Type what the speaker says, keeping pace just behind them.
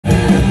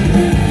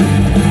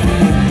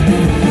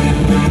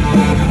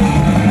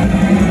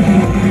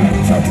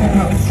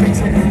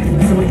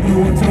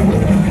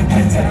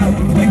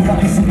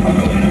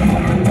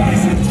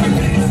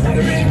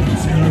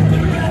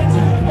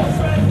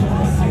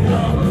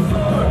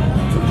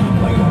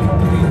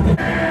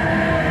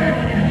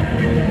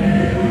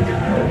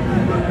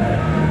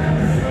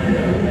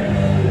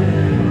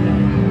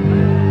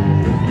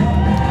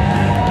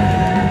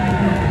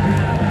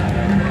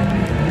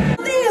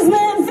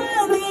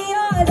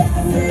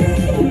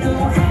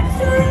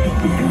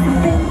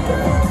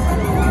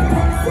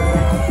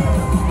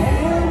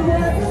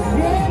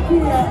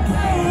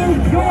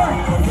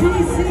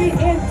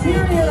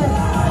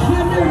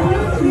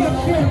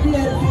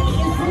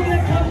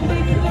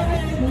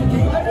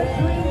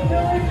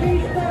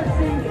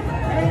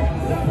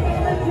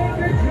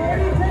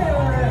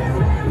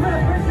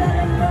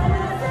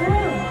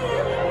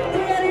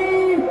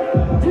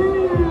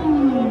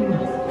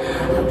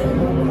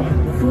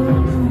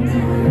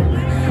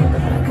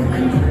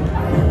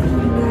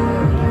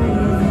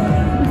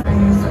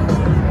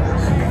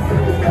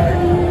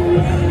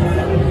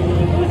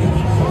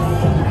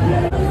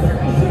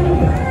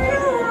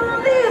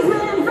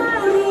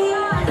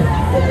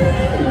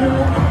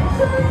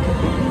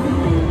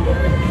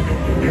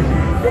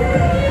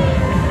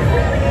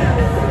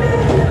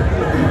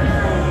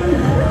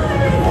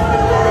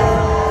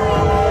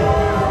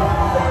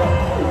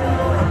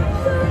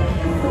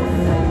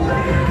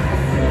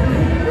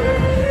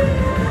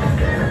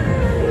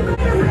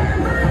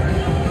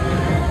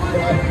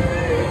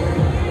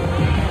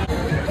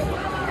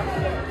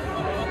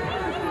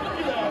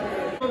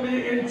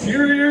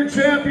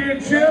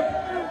Championship.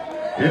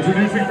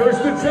 Introducing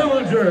first the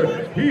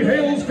challenger. He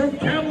hails from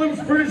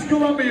Kamloops, British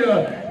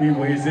Columbia. He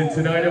weighs in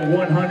tonight at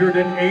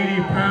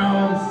 180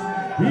 pounds.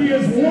 He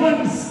has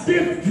one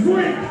stiff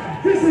drink.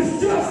 This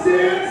is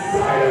Cider.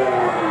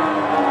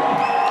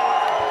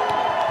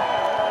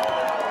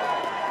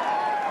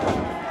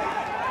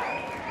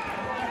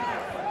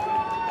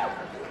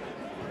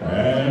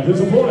 And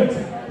his opponent,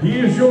 he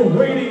is your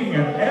reigning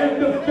and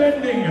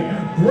defending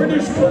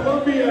British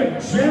Columbia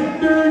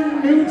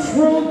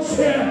gender-neutral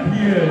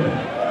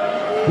champion.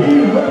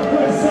 He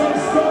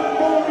represents the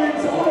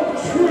moment of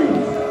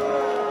truth.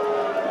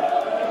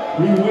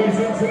 He weighs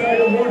in tonight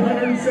at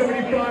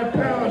 175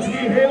 pounds. He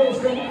hails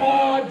from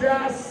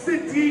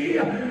Audacity.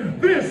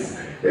 This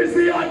is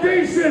the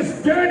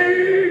audacious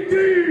Danni.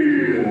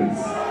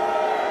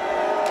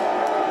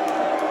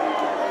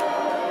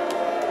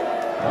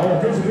 Our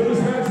official for this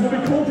match will be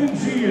Colton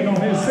G, and on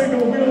his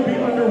signal we'll be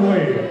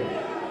underway.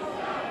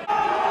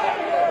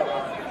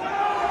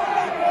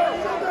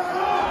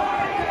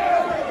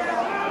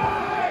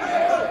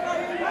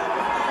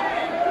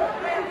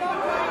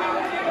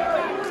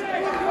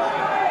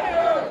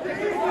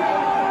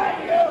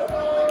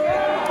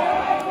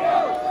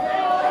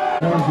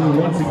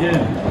 Once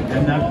again,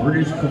 and that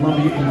British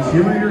Columbia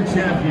Interior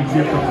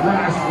Championship, the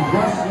Flash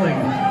Wrestling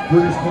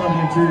British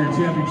Columbia Interior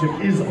Championship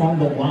is on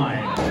the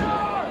line.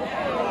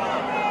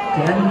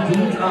 Danni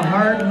Dean's a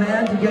hard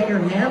man to get your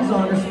hands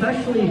on,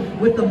 especially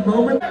with the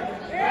moment.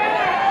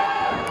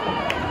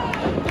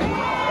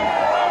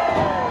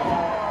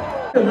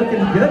 They're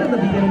looking good in the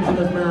beginnings of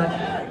this match.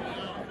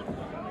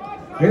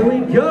 Here we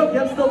go,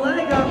 gets the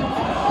leg up.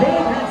 Big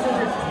head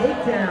scissors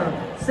takedown,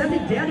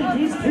 sending Danni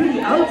Dean to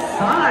the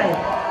outside.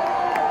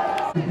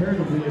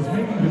 Comparatively is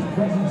making his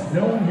presence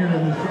known here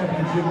in the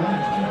championship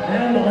match,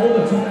 and all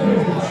the time he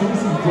has been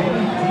chasing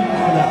Danni Dean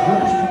for that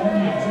British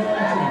Columbia Interior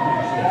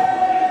Championship.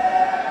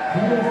 He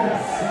knows that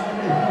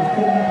Saturday he was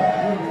putting up a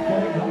great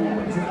fight going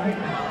on tonight,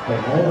 but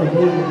all the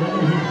road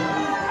to he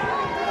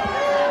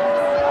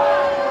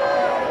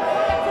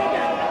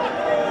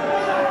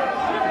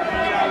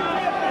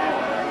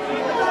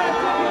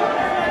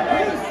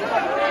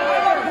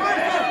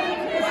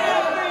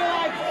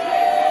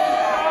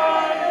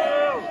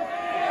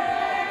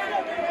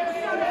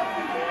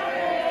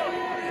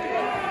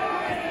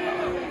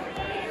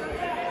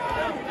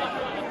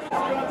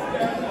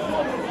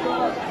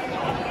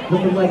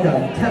looking like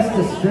a test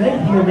of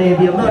strength here,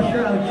 maybe. I'm not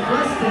sure I would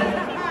trust it.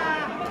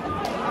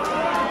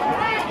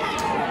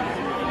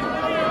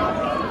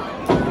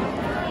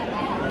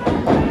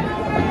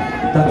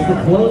 That's the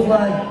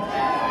clothesline.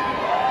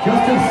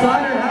 Justin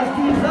Cider has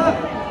Dean's up.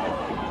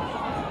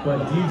 But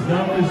Dean's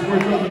not really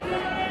squared up.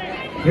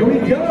 Here we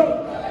go.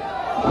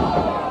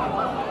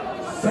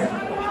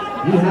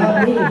 You have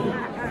me.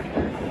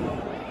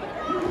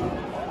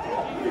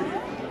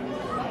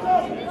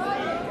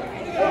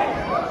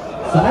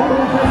 Cider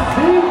with his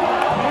two,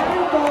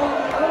 cannonball on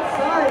the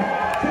outside,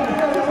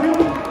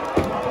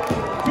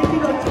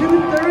 taking on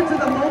 2/3 of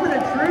the moment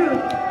of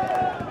truth.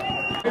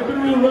 I've been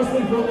really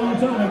wrestling for a long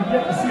time. I've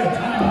yet to see a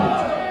timeout.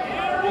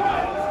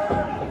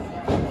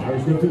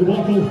 Irish whip to the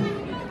buckle.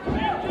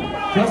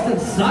 Justin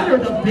Cider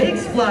with a big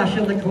splash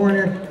in the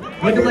corner.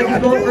 Looking like he's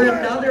going for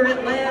another.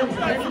 It lands.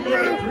 Benji did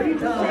it 3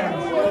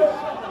 times.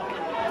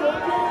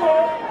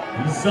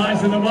 He's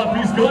sizing him up.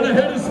 He's going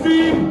ahead of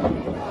speed.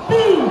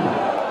 Boom!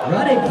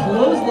 Running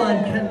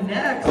clothesline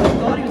connects. I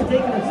thought he was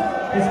taking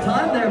his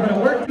time there, but it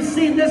worked. We've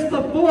seen this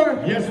before.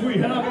 Yes, we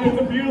have. It's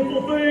a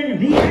beautiful thing.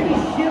 The Andy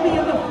shimmy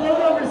of the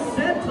float over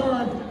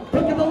senton.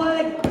 Hook of the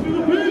leg. To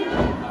the pin.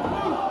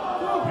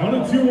 1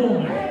 and 2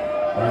 only.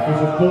 Right,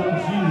 there's a Colton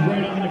G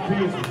right on the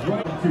case.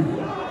 Right to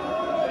it.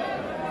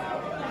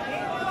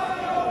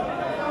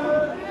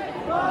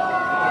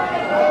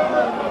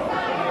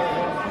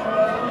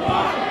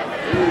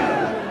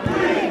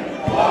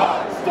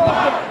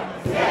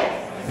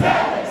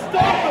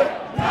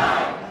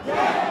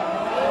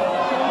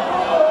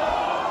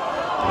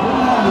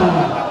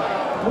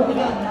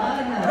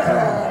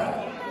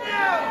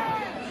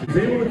 He's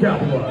able to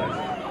capitalize.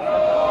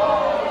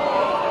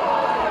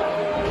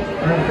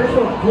 Our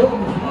official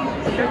Colton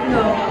checking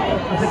out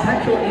a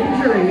potential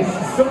injury. He's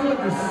somewhat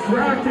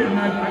distracted, and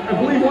I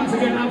believe once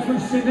again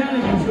absolute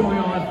shenanigans going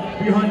on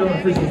behind our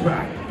official's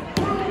back.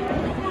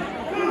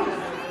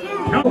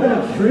 Moment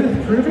of truth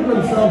proving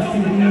themselves to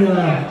be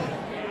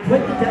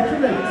quite the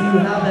detriment to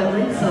have that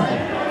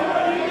ringside.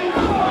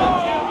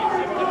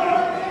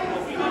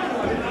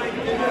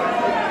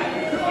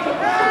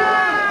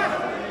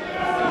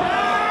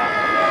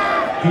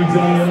 Dean's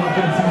on the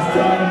offense, he's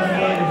down in the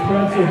leg and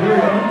press, a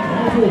very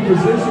uncomfortable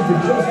position for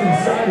Justin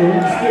Cider,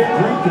 and stiff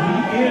drink to be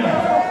in.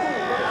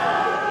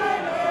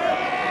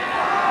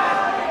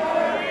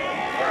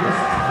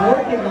 Just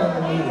torquing on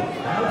the knee.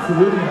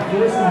 Absolutely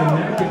forcing the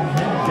neck and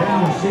head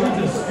down. Shades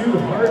of Stu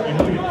Hart, you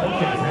know you poke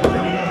his head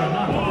down or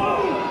not.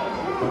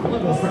 But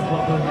look, we'll step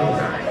up on those.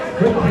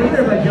 Quick pin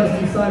there by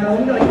Justin Cider.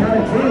 Only got a count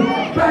of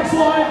 2.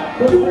 Backslide.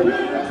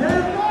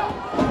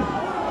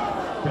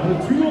 Down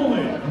to 2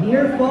 only. Knee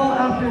near fall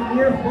after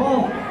near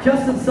fall.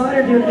 Justin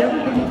Cider doing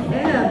everything he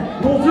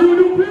can. Roll through a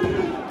new pin.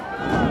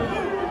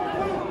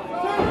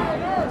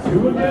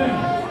 Two again.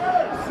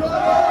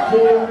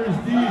 Corners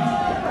Deeds.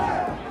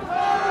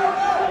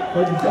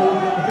 Hard to tell what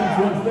the offense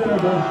was there,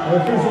 but our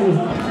official was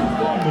not too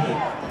fond of it.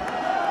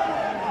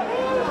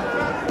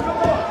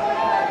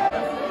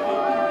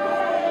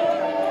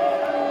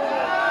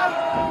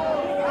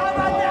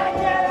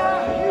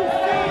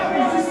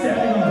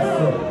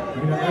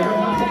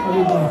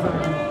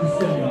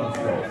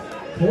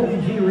 Colton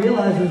G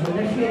realizes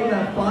initiating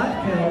that 5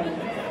 count.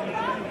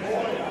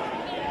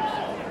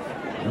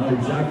 Not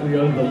exactly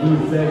under the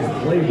loose edge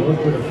playbook,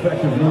 but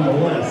effective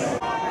nonetheless.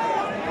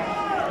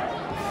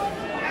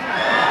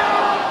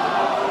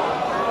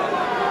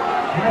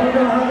 I don't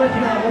know how much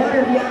of that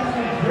water he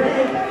actually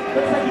drank.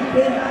 Looks like he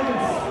came back and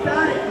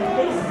spat it in the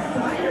face of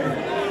Cider.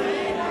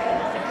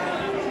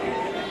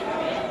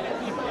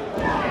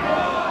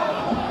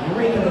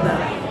 Right in the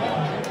back.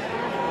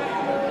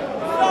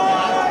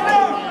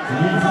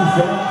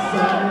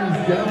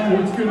 Cider's down.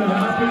 What's going to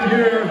happen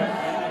here?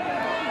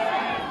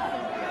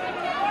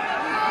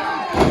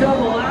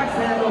 Double axe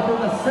handle from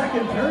the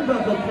second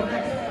turnbuckle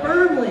connects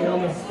firmly on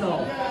the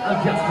skull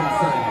of Justin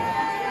Cider.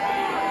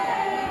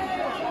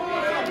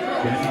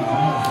 Danni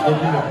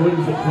looking to put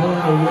his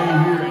opponent away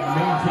here and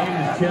maintain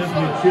his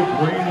championship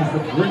reign as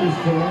the British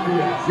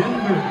Columbia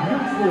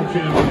gender-neutral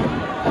champion.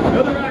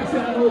 Another axe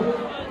handle.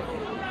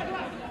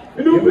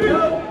 Into a pin.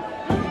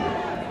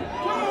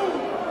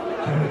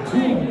 And a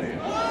 2.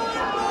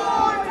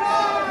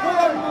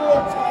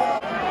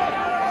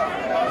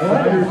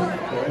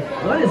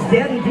 What is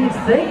Danni Deeds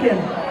thinking?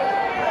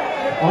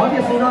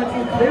 Obviously not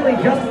too clearly.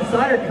 Justin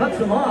Cider cuts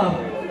him off.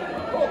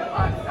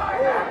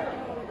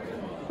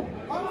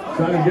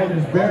 Cider getting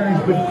his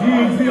bearings, but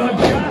Deeds, the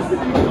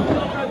audacity, comes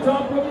off that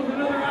top rope with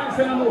another axe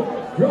handle.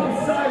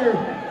 Drops Cider.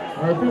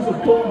 Our official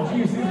Colton G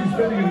seems to be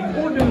spending an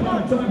inordinate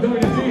amount of time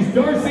talking to Jace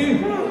Darcy.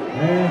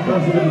 And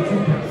comes with a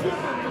 2 count.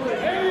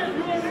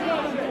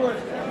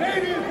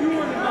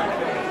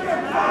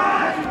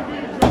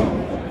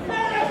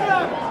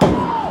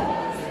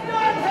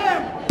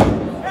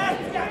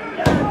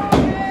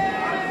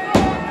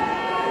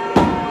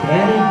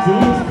 Danni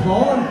Deeds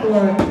calling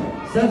for it.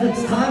 Says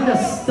it's time to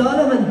stun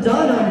him and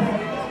dun him.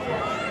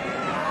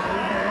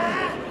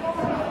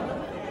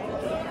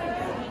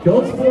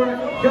 Goes for it.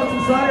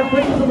 Justin Cider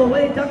pushes him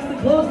away, ducks the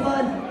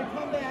clothesline.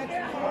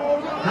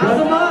 Has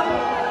him up.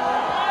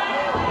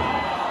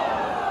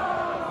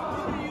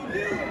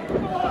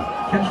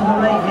 Catching the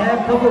right hand,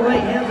 couple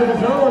right hands of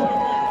his own.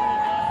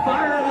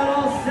 Firing on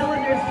all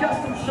cylinders.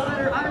 Justin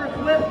Cider, Irish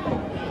whip.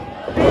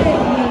 Big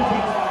knee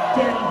takes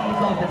Danni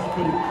Deeds off his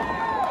feet.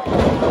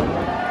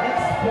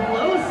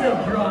 Explosive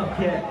drop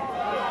kick.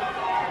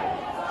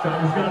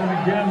 Cider's got him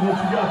again. What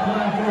you got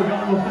planned for? Got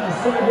him with that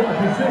sidewalk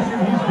position.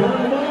 He's got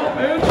him up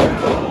and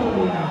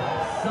down.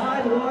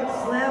 Sidewalk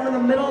slam in the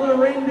middle of the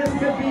ring. This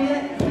could be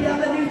it. We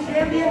have a new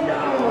champion.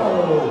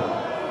 No.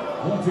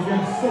 Once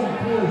again, so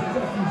close.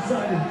 Justin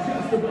Cider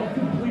just about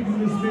completing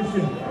this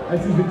mission as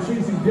he's been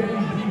chasing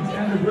Danni Deeds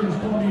and the British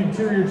Columbia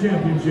Interior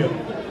Championship.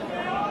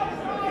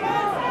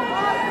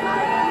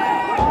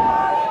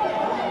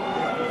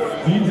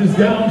 Deeds is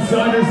down,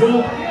 Cider's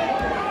up.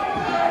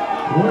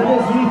 What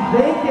is he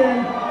thinking?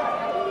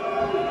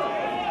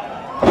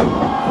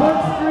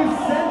 Corkscrew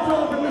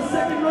senton from the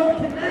second rope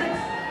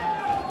connects.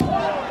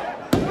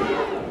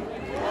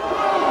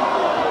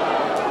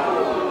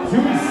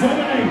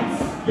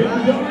 2-7-8.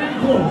 Getting down and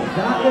close.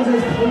 That was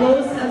as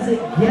close as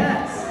it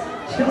gets.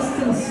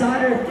 Justin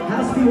Cider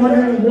has to be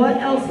wondering what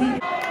else he.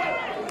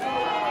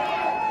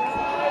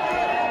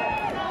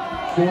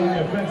 Showing the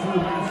offensive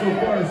advance so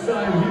far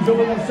aside. He's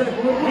over the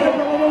second rope.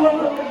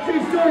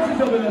 Jace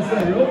Darcy's over that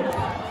side rope.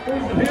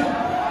 There's the hip.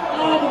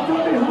 Oh, the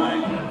foot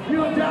behind. The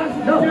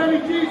audacity of Danni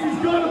Deeds. He's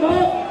got him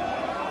up.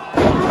 Oh,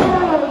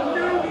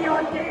 no, the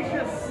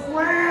audacious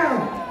slam.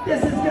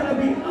 This is going to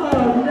be,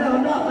 oh no,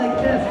 not like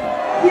this.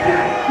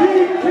 Yeah, he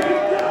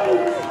kicked out.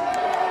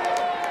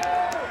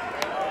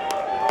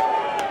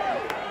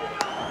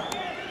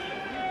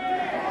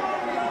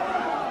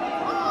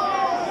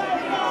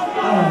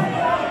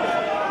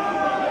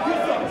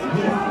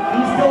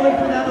 He's going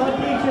for that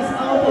audacious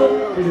elbow.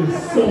 It is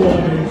so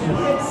audacious.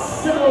 It's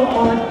so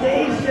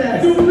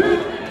audacious.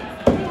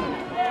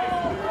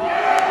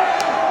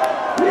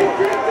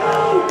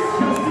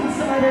 Justin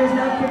Cider is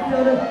now kicked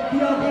out of the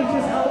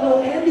audacious elbow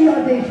and the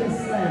audacious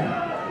slam.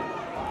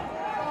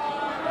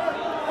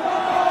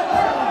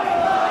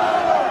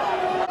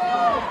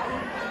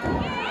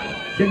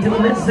 Into the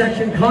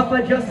midsection, caught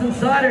by Justin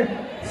Cider.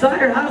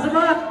 Cider has him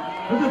up.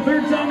 For the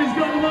third time he's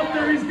got him up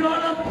there. He's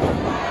got him.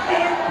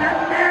 And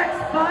connects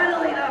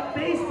finally that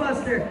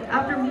facebuster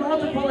after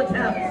multiple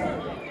attempts.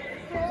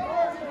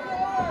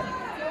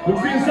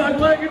 Looks the inside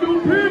leg into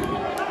a pin.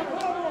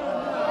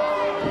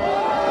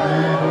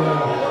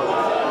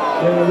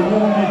 And the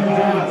moment you can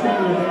take a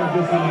ticker there,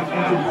 just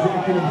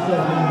interjected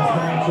himself in this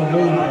match a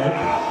little bit.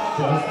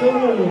 Just a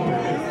little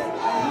bit.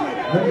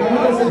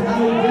 Regardless of how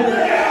he did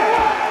it.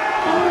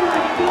 Oh my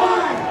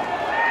God!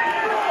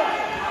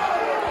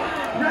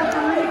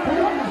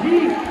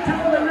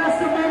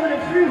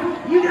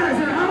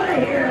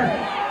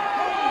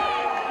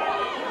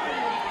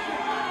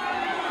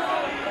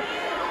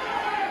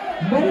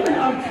 Moment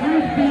of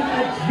truth being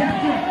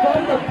ejected from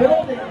the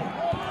building.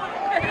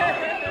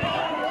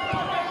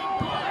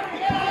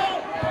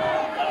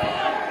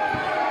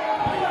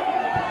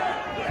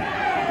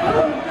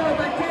 Oh no,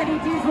 but Danny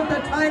D's with the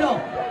title.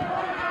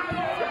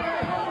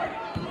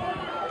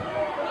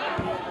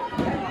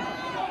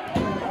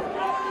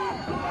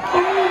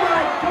 Oh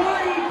my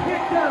God, he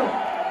kicked out.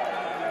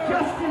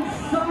 Justin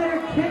Cider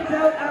kicked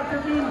out after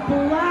being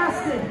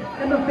blasted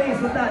in the face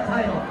with that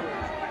title.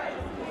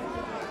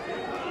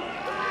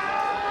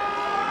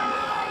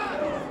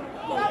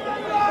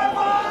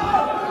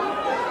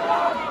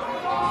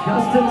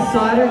 Justin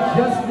Cider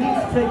just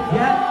needs to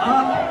get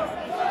up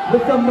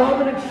with the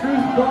moment of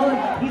truth gone.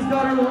 He's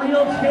got a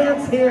real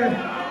chance here.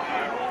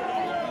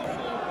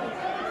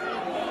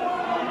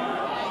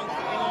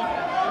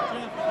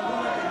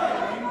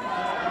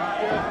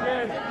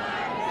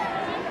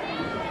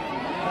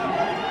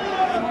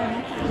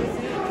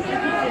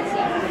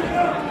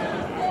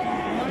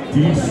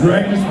 Deep's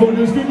dragging his foot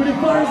into his feet, but he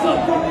fires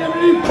up from the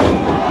underneath.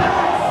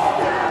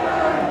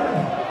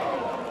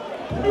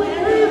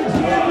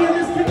 Champion,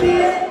 this could be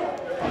it.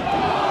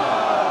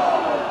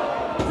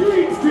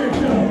 Deep's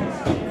kicked out.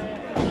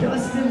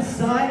 Justin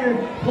Cider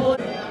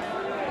pulling.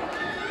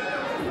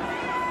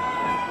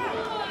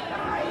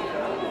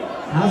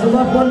 Has him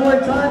up one more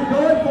time,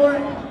 going for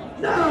it.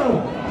 No!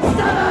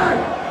 Stunner!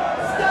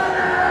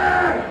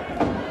 Stunner!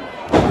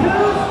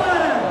 Two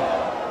stunner!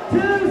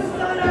 Two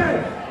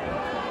stunners!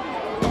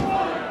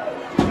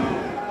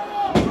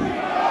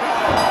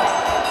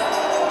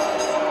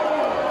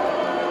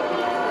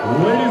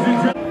 Ladies and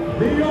gentlemen,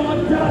 the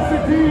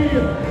audacity,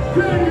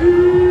 Danni!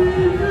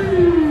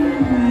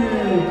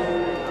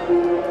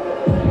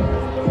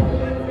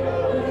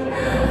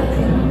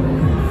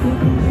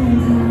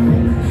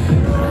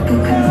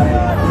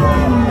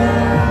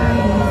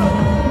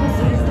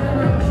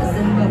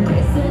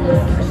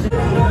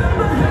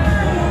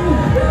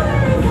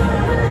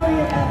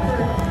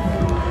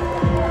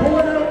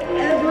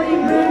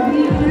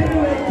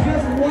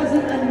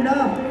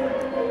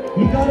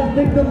 You gotta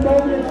think the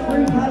moment of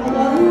truth had a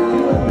lot of